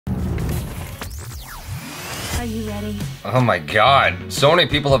Are you ready? Oh my god, so many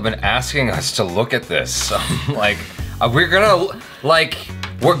people have been asking us to look at this. Like, we're gonna look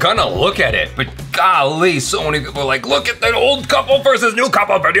at it, but golly, so many people are like, look at the old couple versus new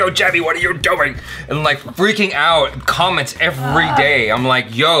couple video, Jaby, what are you doing? And like freaking out, comments every day. I'm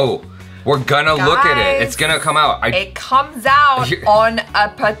like, yo, we're gonna look at it. It's gonna come out. It comes out on a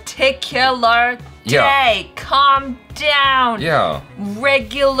particular day. Calm down. Yeah.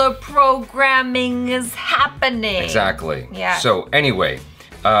 Regular programming is happening. Exactly. Yeah. So anyway,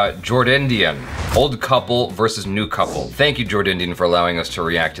 Jordindian, old couple versus new couple. Thank you, Jordindian, for allowing us to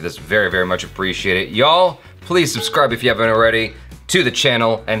react to this. Very, very much appreciate it. Y'all, please subscribe if you haven't already to the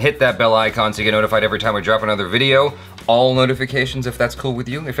channel and hit that bell icon so you get notified every time we drop another video. All notifications, if that's cool with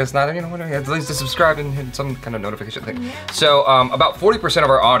you. If it's not, you know, at least to subscribe and hit some kind of notification thing. Yeah. So about 40%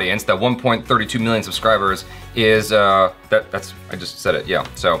 of our audience, that 1.32 million subscribers, is that's I just said it. Yeah.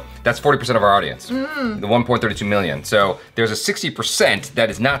 So that's 40% of our audience. The 1.32 million. So there's a 60%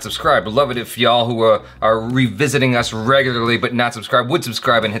 that is not subscribed. Love it if y'all who are revisiting us regularly but not subscribed would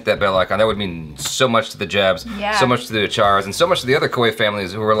subscribe and hit that bell icon. That would mean so much to the Jabs, so much to the ACHARAs, and so much to the other Koay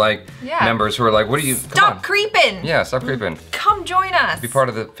families who are like members who are like, what are you? Stop creeping. Yeah. Stop creeping. Come join us. Be part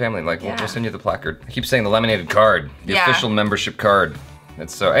of the family. Like we'll send you the placard. I keep saying the laminated card, the official membership card.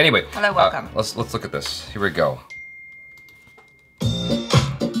 It's so anyway. Hello, welcome. Let's look at this. Here we go.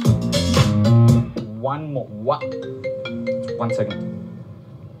 One second.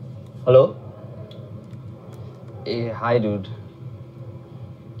 Hello? Hey, hi, dude.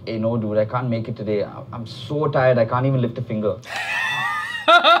 Hey, no, dude, I can't make it today. I'm so tired. I can't even lift a finger.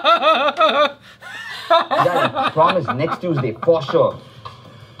 Yeah, promise, next Tuesday, for sure.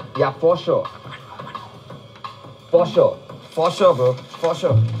 Yeah, for sure. For sure. For sure, bro. For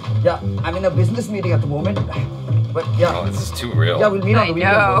sure. Yeah, I'm in a business meeting at the moment. But yeah. Oh, this is too real. Yeah, we'll meet on the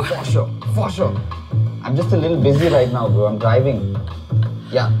weekend, bro. For sure. For sure. I'm just a little busy right now, bro. I'm driving.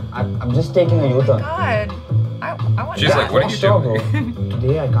 Yeah, I'm just taking a U-turn. God. I want She's like, what are you doing? Bro.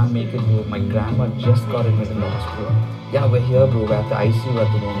 Today I can't make it, bro. My grandma just got admitted in the hospital. Yeah, we're here, bro. We're at the ICU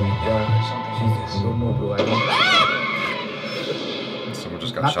at the moment. Yeah, Jesus, I don't know, bro. I don't. Someone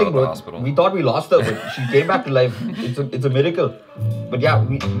just got shot at the hospital. We thought we lost her, but she came back to life. It's a miracle. But yeah,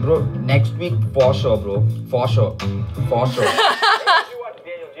 bro, next week for sure, bro. For sure. For sure. If you watch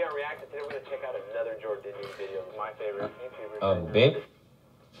Daniel Jan reacted today, we're gonna check out another Jordindian video. My favorite YouTuber. Babe?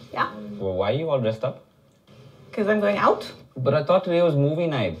 Yeah? Well, why are you all dressed up? Because I'm going out. But I thought today was movie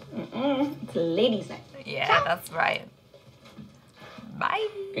night. It's a ladies' night. Yeah, that's right. Bye.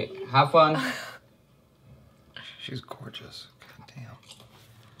 Okay, have fun. She's gorgeous. God damn.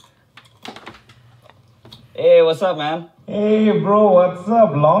 Hey, what's up, man? Hey, bro, what's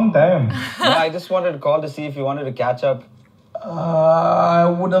up? Long time. Yeah, I just wanted to call to see if you wanted to catch up. I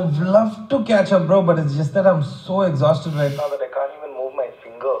would have loved to catch up, bro, but it's just that I'm so exhausted right now that I can't even move my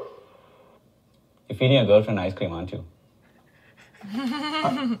finger. You're feeding your girlfriend ice cream, aren't you?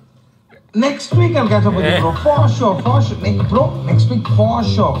 Next week I'll catch up with you, bro. For sure, for sure. Bro, next week for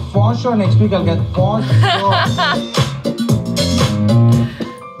sure. For sure, next week I'll get for sure.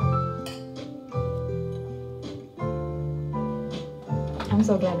 I'm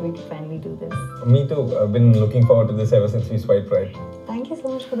so glad we could finally do this. Me too. I've been looking forward to this ever since we swiped right. Thank you so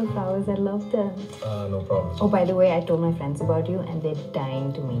much for the flowers. I love them. No problem. Oh, by the way, I told my friends about you and they're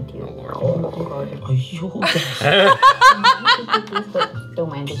dying to meet you. Oh, But don't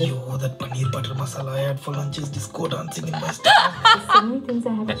mind it. yo, that paneer butter masala I had for lunch is disco dancing in my stomach. There's so many things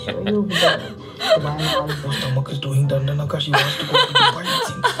I have to show you over there. So why not all of My them? stomach is doing dandana. She wants to go to Dubai and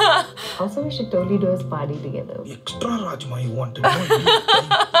sing. Also, we should totally do a party together. Extra Rajma you wanted.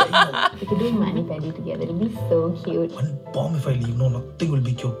 We could do a mani-pedi together. It'll be so cute. One bomb if I leave. No, nothing will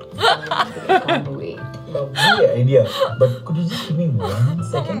be cute. I can't wait. Lovely idea. But could you just give me 1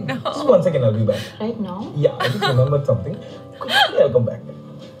 second? Just 1 second, I'll be back. Right now? Yeah, I just remembered something. Quickly, I'll come back.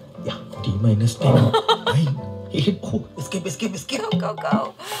 Yeah, T-minus 10, 9, 8. Oh, escape, escape, escape. Go, go,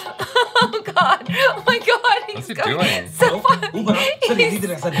 go. Oh, God. Oh, my God. What's He's he doing? so far.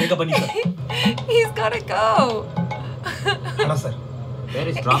 He's gotta go. Hello, sir. Where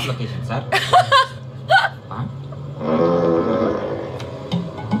is drop location, sir? Huh?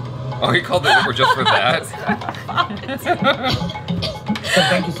 Oh, he called the Uber just for that? Sir,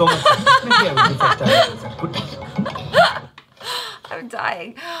 thank you so much. Maybe I will be first time, sir. Good night. I'm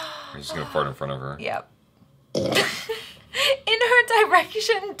dying. He's just gonna fart in front of her. Yep. In her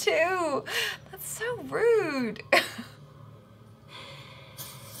direction, too. That's so rude.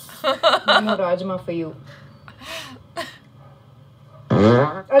 No more Rajma for you.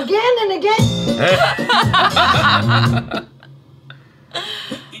 Again and again.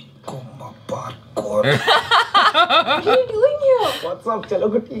 Comma parkour. What are you doing here? What's up,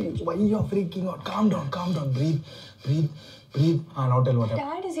 Chalagutti? Why you are freaking out? Calm down. Breathe. Now tell what happened.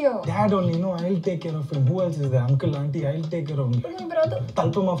 Dad is here. Dad only, no, I'll take care of him. Who else is there? Uncle, auntie, I'll take care of him. But my brother.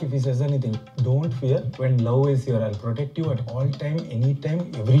 Talp him off if he says anything. Don't fear. When love is here, I'll protect you at all time,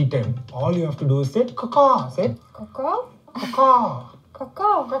 anytime, every time. All you have to do is say, Kaka. Say, Kaka? Kaka.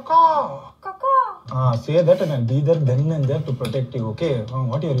 Kaka? Kaka. Kaka? Say that and I'll be there then and there to protect you, okay?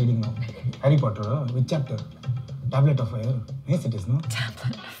 What are you reading now? Harry Potter, which chapter? Tablet of Fire. Yes, it is, no?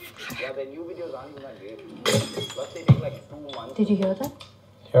 Yeah, the new videos aren't even that great. Plus, they take like 2 months. Did you hear that?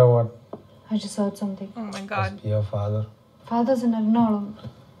 Hear what? I just heard something. Oh my god. Your father. Father's in Ernakulam.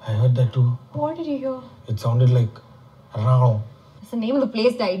 I heard that too. What did you hear? It sounded like Rao. It's the name of the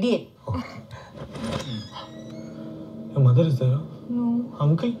place, the idiot. Your mother is there, huh? No.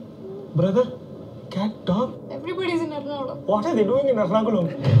 Uncle? Brother? Cat? Dog? Everybody's in Ernakulam. What are they doing in Ernakulam?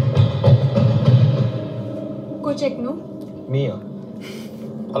 Go check, no? Me,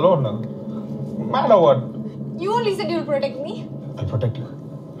 alone now. Mad or what? You only said you'll protect me. I'll protect you.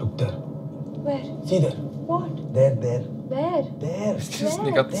 Look there. Where? See there. What? There. Where? There. Just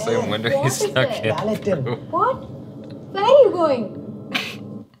sneak out the same window What he is snuck that? in. Skeleton. What? Where are you going?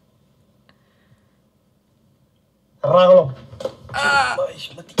 Ernakulam.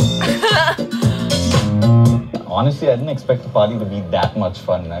 Honestly, I didn't expect the party to be that much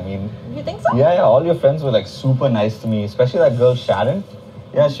fun. I mean, You think so? yeah, all your friends were like super nice to me, especially that girl Sharon.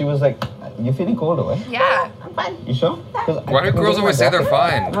 Yeah, she was like, "You feeling cold, right? Yeah. I'm fine. You sure?" Why do girls always say they're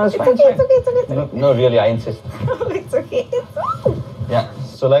fine? No, it's It's fine. okay, it's okay, it's okay. No, really, I insist. It's okay. It's okay. Yeah.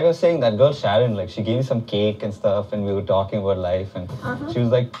 So like I was saying, that girl Sharon, like she gave me some cake and stuff, and we were talking about life, and she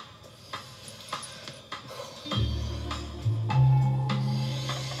was like,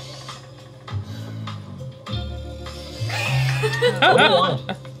 "What do you want?"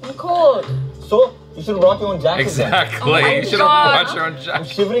 I'm cold. So you should have brought your own jacket. Exactly. Oh my You should God. have brought your own I'm jacket.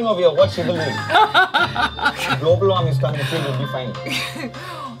 shivering over here. What chivalry? Global warming is coming soon. You'll be fine. I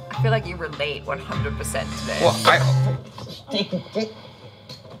feel like you relate 100% today. Well, Take.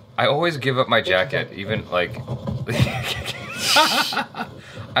 I always give up my jacket, even like.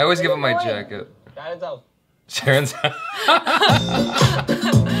 I always give up my jacket. Sharon's out. Sharon's.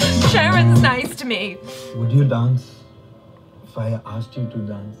 Sharon's nice to me. Would you dance if I asked you to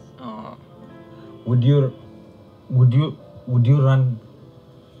dance? Oh. Would you run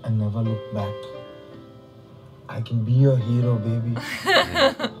and never look back? I can be your hero, baby.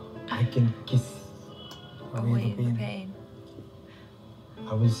 I can kiss away the pain.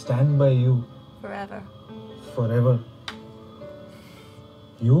 I will stand by you Forever. forever.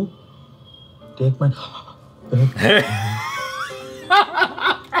 You take my breath.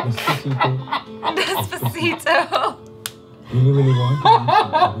 Despacito. Despacito. Really want to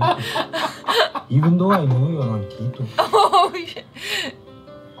dance. Even though I know you're on keto. Oh shit.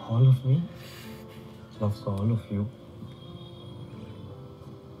 All of me loves all of you.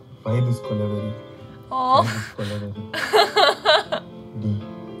 Why this collaboration? Oh. D.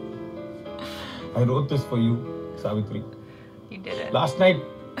 I wrote this for you, Savitri. You did it. Last night,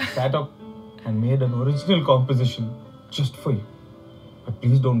 sat up and made an original composition just for you. But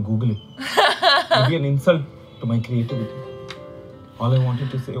please don't Google it. It'll be an insult to my creativity. All I wanted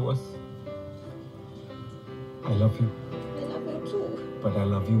to say was, I love you. I love you too. But I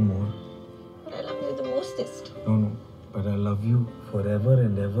love you more. But I love you the mostest. No. But I love you forever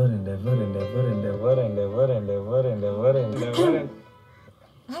and ever and ever and ever and ever and ever and ever and ever and ever and...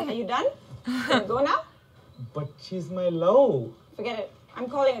 Are you done? Can we go now? But she's my love. Forget it. I'm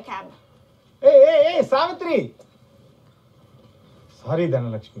calling a cab. Hey, Savitri! Sorry,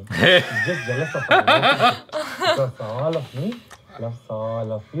 Dhanalakshmi. She's just jealous of her. Because all of me loves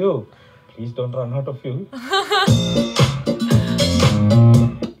all of you. Please don't run out of fuel.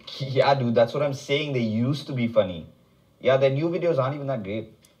 Yeah, dude, that's what I'm saying. They used to be funny. Yeah, their new videos aren't even that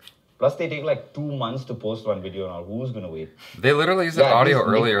great. Plus, they take like 2 months to post one video now. Who's gonna wait? They literally used the Yeah, audio at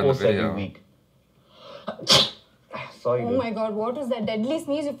least earlier in the post every video. week. Sorry, Oh dude. my god, what was that deadly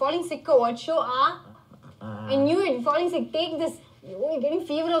sneeze? You're falling sick or what? Show, I knew it. You're falling sick. Take this. You're getting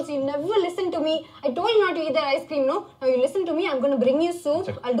fever also. You never listen to me. I told you not to eat that ice cream, no? Now you listen to me. I'm going to bring you soup.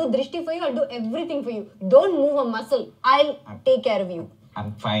 I'll do drishti for you. I'll do everything for you. Don't move a muscle. I'll take care of you.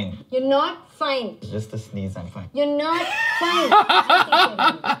 I'm fine. You're not fine. It's just a sneeze, I'm fine. You're not fine. I'll take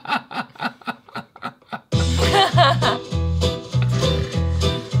care of you.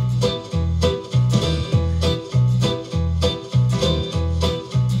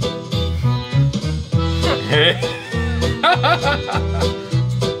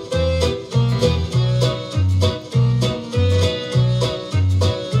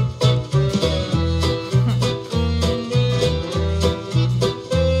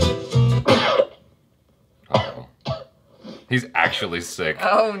 really sick.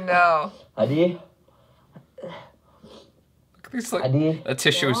 Oh no. Adi? It's like, Adi? that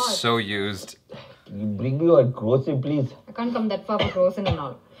tissue is so used. Can you bring me your croissant, please? I can't come that far for croissant and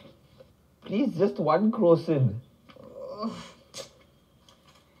all. Please, just one croissant.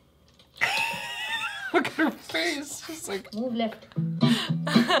 Look at her face. She's like... Move left.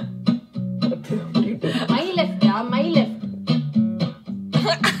 My left, yeah, my left.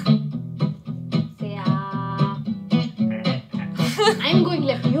 Say I'm going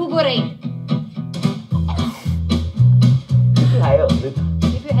left, you go right. Little higher.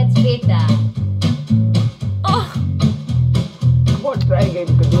 Keep your head straight. Come on, try again.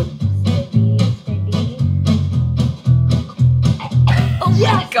 You can do it. Steady, steady. Oh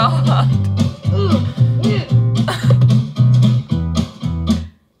my god.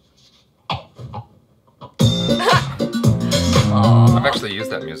 I've actually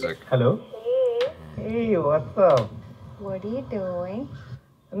used that music. Hello? Hey, what's up? What are you doing?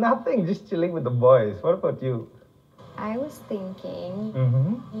 Nothing, just chilling with the boys. What about you? I was thinking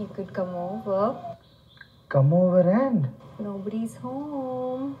Mm-hmm. you could come over. Come over and... Nobody's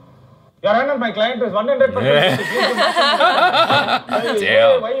home. Your Honor, my client is 100%.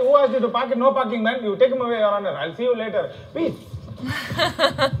 Damn. Why? Who asked you to park in no parking, man? You take him away, Your Honor. I'll see you later. Peace.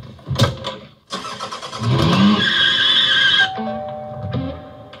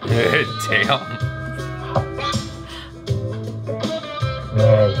 Damn.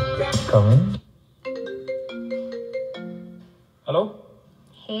 Come in. Hello?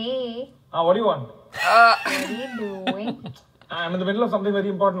 Hey, What do you want? what are you doing? I'm in the middle of something very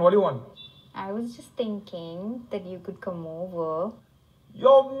important. What do you want? I was just thinking that you could come over.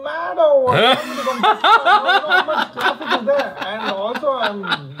 You're mad or what? How much traffic is there? And also, I'm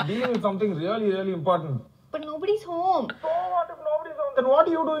dealing with something really, really important. But nobody's home. So what if nobody's home? Then what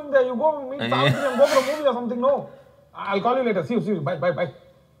are you doing there? You go meet Savitri and go for a movie or something? No. I'll call you later. See you. Bye.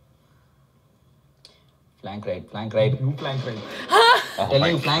 Flank right, flank right. You flank right. Tell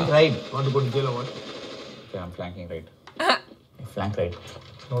you, flank right. Want to go to jail or what? Okay, I'm flanking right. Flank right.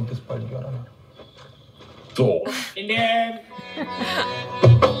 Note this point, Your Honor. Indian!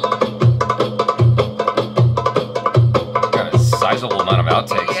 Got a sizable amount of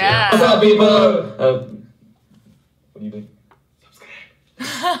outtakes Yeah. What's up, people? What are you doing?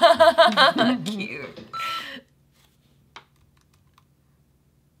 Cute.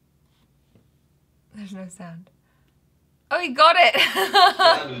 There's no sound. Oh, he got it.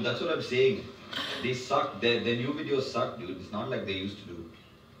 Yeah, dude, that's what I'm saying. They suck. Their new videos suck, dude. It's not like they used to do.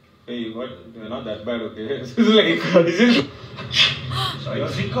 Hey, what? You're not that bad, okay? This is like, Sorry, you're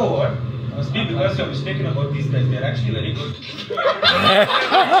sick or what? Must be because you're mistaken about these guys. They're actually very good. Who's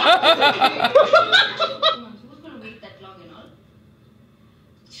gonna wait that long and all?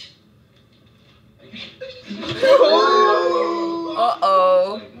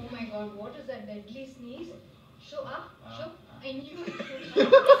 Uh-oh. Oh my god, what is that deadly sneeze? Show up, show. I knew it.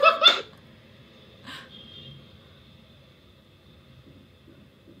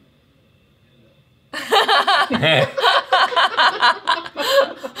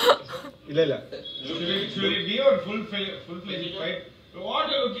 Should it be on full-fledged fight? What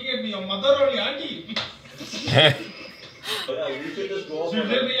are you looking at me? Your mother only, auntie? Yeah, you should just go off. Should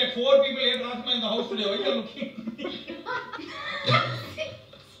there be like 4 people ate Rasma in the house today? Why are you looking at me?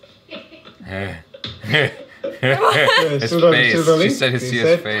 His face. She said see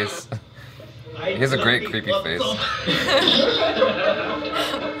his face. He has a great creepy face.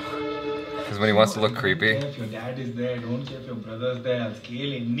 Because when he wants to look creepy. If your dad is there, don't care if your brother is there. I'll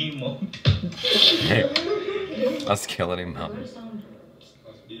scale any mountain. I'll scale any mountain.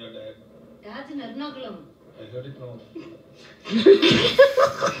 Must be your dad. Dad's in Ernakulam. I heard it now.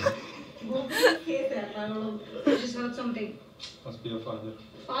 I just heard something. Must be your father.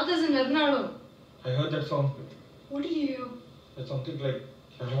 Father's in Ernakulam. I heard that song. What did you hear? It's something like,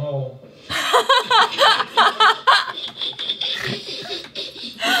 hello.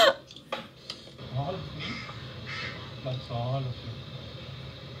 All of you? That's all of you.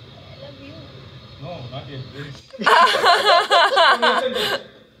 I love you. No, not yet. Please.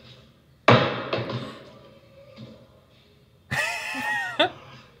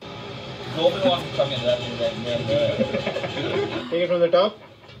 Nobody wants to come in that way. Take it from the top.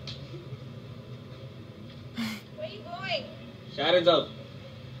 Where are you going? Sharon's out.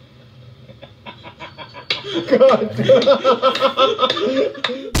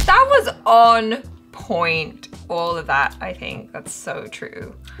 That was on point. all of that, I think. That's so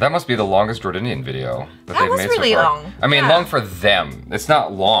true. That must be the longest Jordindian video that they've was made really so far. long. I mean, Yeah. long for them. It's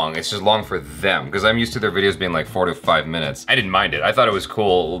not long, it's just long for them. Because I'm used to their videos being like 4 to 5 minutes. I didn't mind it. I thought it was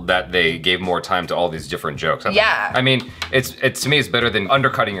cool that they gave more time to all these different jokes. Yeah. I mean, it's to me, it's better than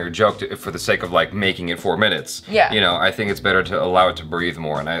undercutting your joke for the sake of like making it 4 minutes. Yeah. You know, I think it's better to allow it to breathe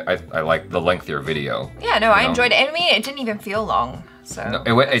more, and I like the lengthier video. Yeah, no, I enjoyed it. I mean, it didn't even feel long. So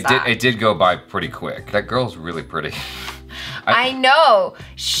No, it did go by pretty quick. That girl's really pretty. I know.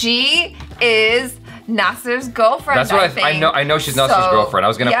 She is Nasser's girlfriend. That's what I know she's Nasser's girlfriend. I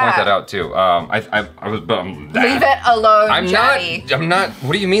was gonna point that out too. I was leave it alone, Jaby. I'm not.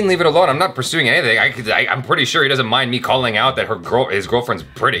 What do you mean leave it alone? I'm not pursuing anything. I'm pretty sure he doesn't mind me calling out that his girlfriend's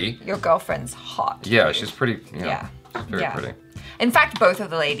pretty. Your girlfriend's hot. Yeah, she's pretty. Yeah. She's very pretty. In fact, both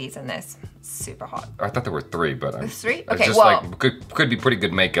of the ladies in this, super hot. I thought there were 3, but There's 3? it's Okay, just well, like could be pretty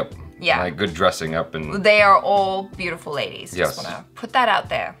good makeup. Yeah. Like good dressing up and. they are all beautiful ladies. Yes. Just wanna put that out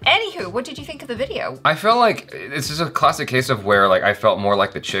there. Anywho, what did you think of the video? I felt like this is a classic case of where like I felt more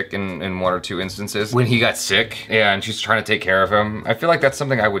like the chick in 1 or 2 instances when he got sick and she's trying to take care of him. I feel like that's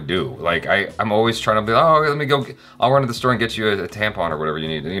something I would do. Like I'm always trying to be, oh, let me go. I'll run to the store and get you a tampon or whatever you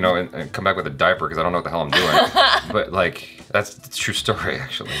need, you know, and come back with a diaper because I don't know what the hell I'm doing. But like that's a true story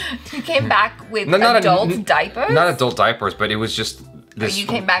actually. You came back with not adult diapers? Not adult diapers, but it was just this. You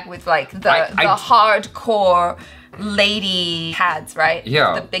came back with like the hardcore lady pads, right?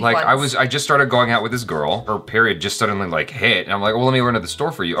 Yeah, The big like ones. I just started going out with this girl. Her period just suddenly like hit, and I'm like, well, let me run to the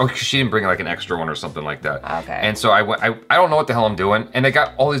store for you. Oh, 'cause she didn't bring like an extra one or something like that. Okay. And so I went. I don't know what the hell I'm doing, and they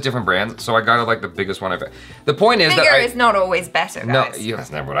got all these different brands. So I got like the biggest one I've. The point is Bigger that is not always better, no, guys. yeah,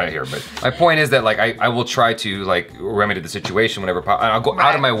 that's never what I hear. But my point is that like I will try to like remedy the situation whenever I'll go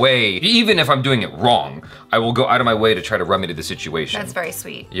out of my way, even if I'm doing it wrong. I will go out of my way to try to remedy the situation. That's very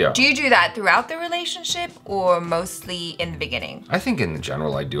sweet. Yeah. Do you do that throughout the relationship or mostly in the beginning? I think in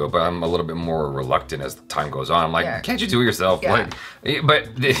general I do it, but I'm a little bit more reluctant as time goes on. I'm like, can't you do it yourself? Yeah. Like, but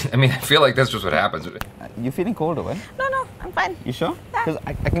I mean, I feel like that's just what happens. You feeling cold or what? No, I'm fine. You sure? Because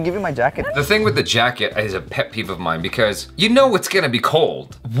I can give you my jacket. The thing with the jacket is a pet peeve of mine because you know it's gonna be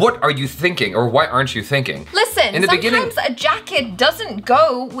cold. What are you thinking, or why aren't you thinking? Listen, in the sometimes a jacket doesn't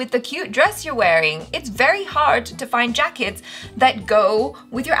go with the cute dress you're wearing. It's very hard to find jackets that go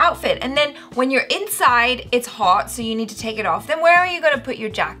with your outfit. And then when you're inside, it's hot, so you need to take it off. Then where are you gonna put your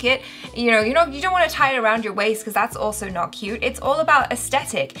jacket? You don't wanna tie it around your waist because that's also not cute. It's all about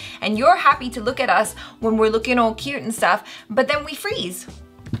aesthetic. And you're happy to look at us when we're looking all cute and stuff, but then we freeze.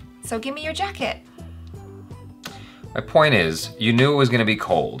 So give me your jacket. My point is, you knew it was gonna be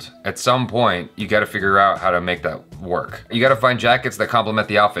cold. At some point, you gotta figure out how to make that work. You gotta find jackets that complement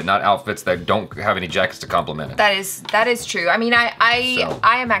the outfit, not outfits that don't have any jackets to complement it. That is true. I mean, I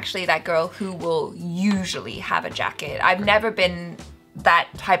am actually that girl who will usually have a jacket. I've never been that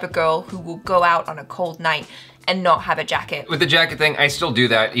type of girl who will go out on a cold night and not have a jacket. With the jacket thing, I still do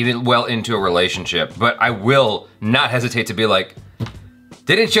that even well into a relationship, but I will not hesitate to be like,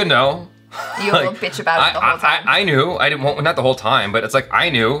 didn't you know? You will bitch about it the whole time. I knew. I didn't. Well, not the whole time, but it's like I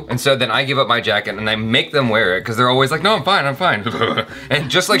knew, and so then I give up my jacket and I make them wear it because they're always like, "No, I'm fine. I'm fine." And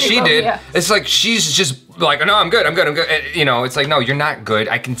just like she did, it's like she's just like, "No, I'm good. I'm good. I'm good." And, you know, it's like, "No, you're not good.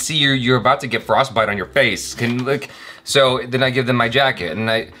 I can see you're about to get frostbite on your face." So then I give them my jacket and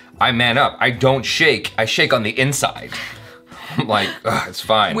I man up. I don't shake. I shake on the inside. I'm like, it's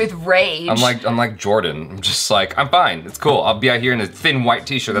fine. With rage. I'm like Jordan. I'm just like, I'm fine. It's cool. I'll be out here in a thin white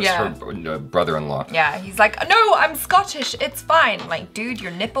t-shirt. That's her brother-in-law. Yeah, he's like, no, I'm Scottish. It's fine. Like, dude,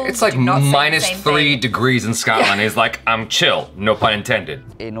 your nipples. It's like -3 degrees in Scotland. He's like, I'm chill. No pun intended.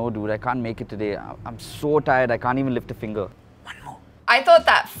 Hey, no, dude, I can't make it today. I'm so tired. I can't even lift a finger. I thought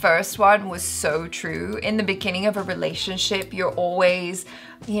that first one was so true. In the beginning of a relationship, you're always,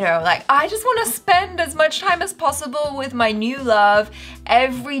 like, I just want to spend as much time as possible with my new love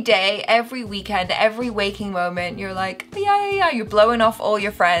every day, every weekend, every waking moment. You're like, yeah, you're blowing off all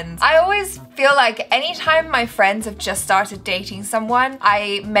your friends. I always feel like anytime my friends have just started dating someone,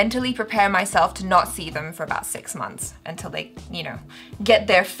 I mentally prepare myself to not see them for about 6 months until they, get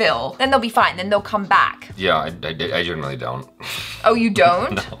their fill. Then they'll be fine. Then they'll come back. Yeah, I generally don't. Oh, you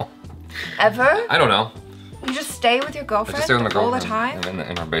don't? No. Ever? I don't know. You just stay with your girlfriend, I just stay with my girlfriend all the time?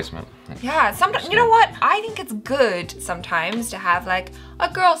 in our basement. Yeah, sometimes, you know what? I think it's good sometimes to have like a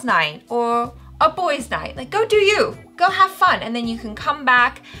girls' night or a boys' night. Like, go do you. go have fun, and then you can come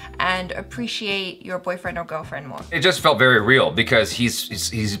back and appreciate your boyfriend or girlfriend more. It just felt very real because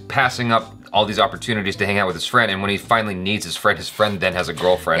he's passing up all these opportunities to hang out with his friend, and when he finally needs his friend then has a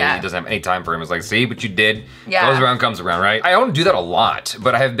girlfriend, and he doesn't have any time for him. It's like, see, but you did. Goes around, comes around, right? I don't do that a lot,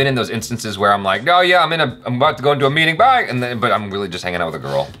 but I have been in those instances where I'm like, oh yeah, I'm about to go into a meeting, bye, but I'm really just hanging out with a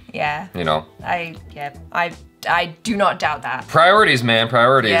girl. Yeah. You know? I do not doubt that. Priorities, man,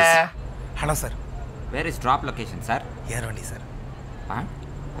 priorities. Yeah. Hello, sir. Where is drop location, sir? Here only, sir. Huh?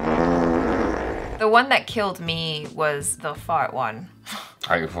 The one that killed me was the fart one.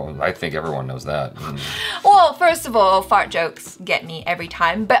 I think everyone knows that. Well, first of all, fart jokes get me every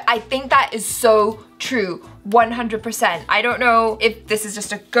time, but I think that is so true, 100%. I don't know if this is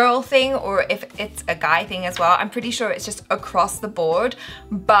just a girl thing or if it's a guy thing as well. I'm pretty sure it's just across the board,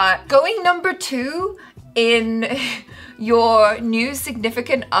 but going number 2 in your new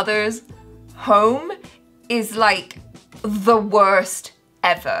significant other's home is like the worst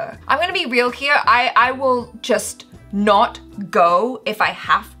ever. I'm gonna be real here. I will just not go if I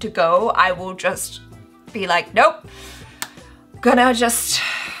have to go. I will just be like, nope, gonna just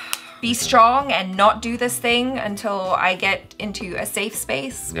be strong and not do this thing until I get into a safe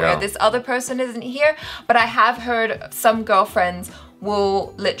space where this other person isn't here. But I have heard some girlfriends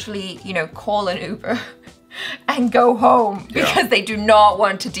will literally, you know, call an Uber and go home because they do not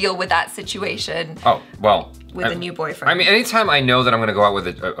want to deal with that situation. Oh, well. With a new boyfriend. I mean, anytime I know that I'm gonna go out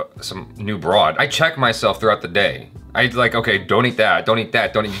with some new broad, I check myself throughout the day. I like, okay, don't eat that, don't eat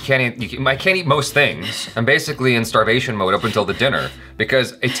that, don't eat, I can't eat most things. I'm basically in starvation mode up until the dinner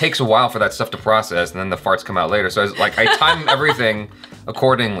because it takes a while for that stuff to process and then the farts come out later. So I time everything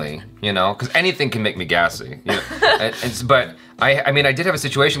accordingly, you know, because anything can make me gassy. You know? But I mean, I did have a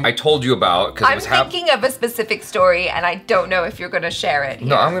situation I told you about because it was I'm thinking of a specific story and I don't know if you're gonna share it here.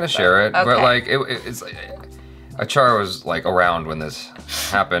 No, I'm gonna share it, but like, it's like, ACHARA was like around when this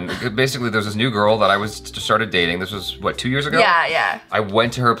happened. Basically, there was this new girl that I started dating. This was, what, 2 years ago? Yeah, yeah. I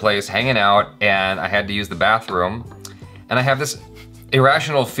went to her place, hanging out, and I had to use the bathroom. And I have this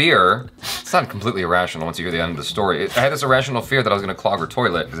irrational fear. It's not completely irrational once you hear the end of the story. I had this irrational fear that I was gonna clog her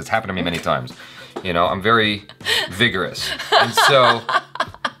toilet, because it's happened to me many times. You know, I'm very vigorous. And so,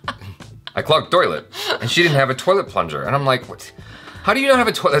 I clogged the toilet, and she didn't have a toilet plunger. And I'm like, what? How do you not have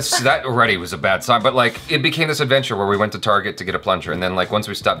a toilet? That already was a bad sign, but like, it became this adventure where we went to Target to get a plunger, and then like, once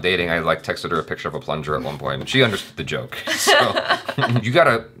we stopped dating, I like texted her a picture of a plunger at one point, and she understood the joke. So, you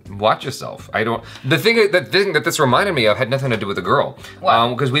gotta watch yourself. The thing that this reminded me of had nothing to do with the girl.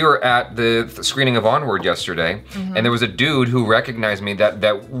 Because we were at the screening of Onward yesterday, and there was a dude who recognized me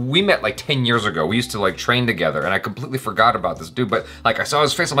that we met like 10 years ago. We used to like train together, and I completely forgot about this dude, but like, I saw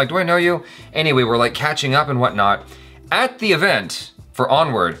his face, I'm like, do I know you? Anyway, we're like catching up and whatnot. At the event for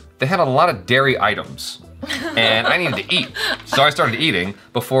Onward, they had a lot of dairy items, and I needed to eat. So I started eating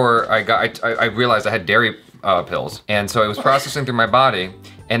before I realized I had dairy pills. And so it was processing through my body,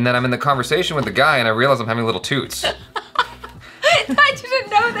 and then I'm in the conversation with the guy, and I realize I'm having little toots. I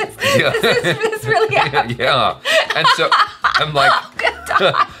didn't know this. This really happened. Yeah. And so I'm like,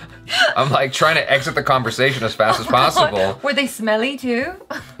 I'm like trying to exit the conversation as fast as possible. Were they smelly too?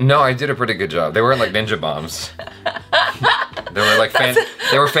 No, I did a pretty good job. They weren't like ninja bombs. They were like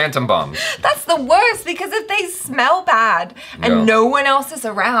they were phantom bombs. That's the worst, because if they smell bad and no one else is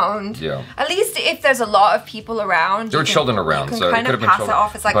around, at least if there's a lot of people around, there were children around, so it could have been pass children. it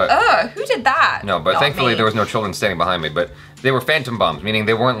off. It's like, who did that? No, but thankfully there was no children standing behind me. But they were phantom bombs, meaning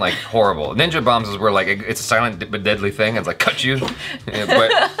they weren't like horrible. Ninja bombs is where like it's a silent but deadly thing. It's like cut you,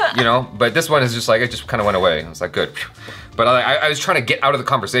 but you know. But this one is just like it just kind of went away. I was like, good. But I was trying to get out of the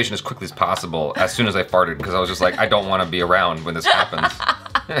conversation as quickly as possible as soon as I farted, because I was just like, I don't want to be around when this happens.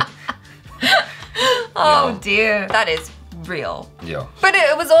 Oh dear, that is real. Yeah. But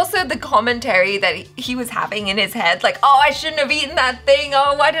it was also the commentary that he was having in his head, like, oh, I shouldn't have eaten that thing.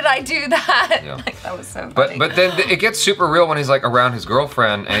 Oh, why did I do that? Yeah. Like, that was so funny. But then it gets super real when he's like around his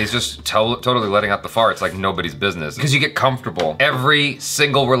girlfriend and he's just totally letting out the farts like nobody's business, because you get comfortable. Every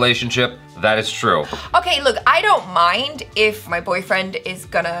single relationship, that is true. Okay, look, I don't mind if my boyfriend is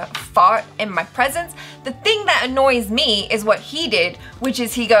gonna fart in my presence. The thing that annoys me is what he did, which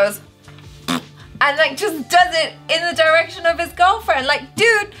is he goes, and like just does it in the direction of his girlfriend. Like,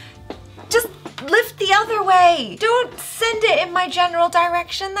 dude, just lift the other way. Don't send it in my general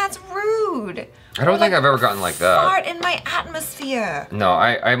direction, that's rude. I don't think I've ever gotten like that. Fart in my atmosphere. No,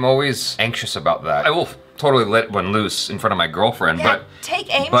 I'm always anxious about that. I will totally let one loose in front of my girlfriend, Yeah, but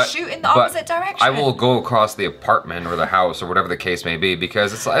take aim, but- shoot in the but opposite direction. I will go across the apartment or the house or whatever the case may be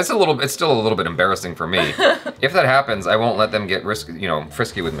because it's still a little bit embarrassing for me. If that happens, I won't let them get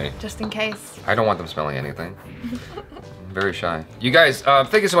frisky with me. Just in case. I don't want them smelling anything. Very shy. You guys,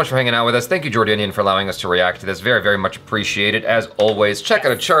 thank you so much for hanging out with us. Thank you, Jordindian, for allowing us to react to this. Very, very much appreciated. As always, check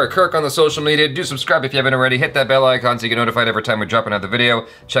out ACHARA KIRK on the social media. Do subscribe if you haven't already. Hit that bell icon so you get notified every time we drop another video.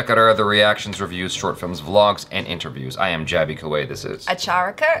 Check out our other reactions, reviews, short films, vlogs, and interviews. I am Jaby Koay. This is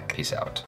ACHARA KIRK. Peace out.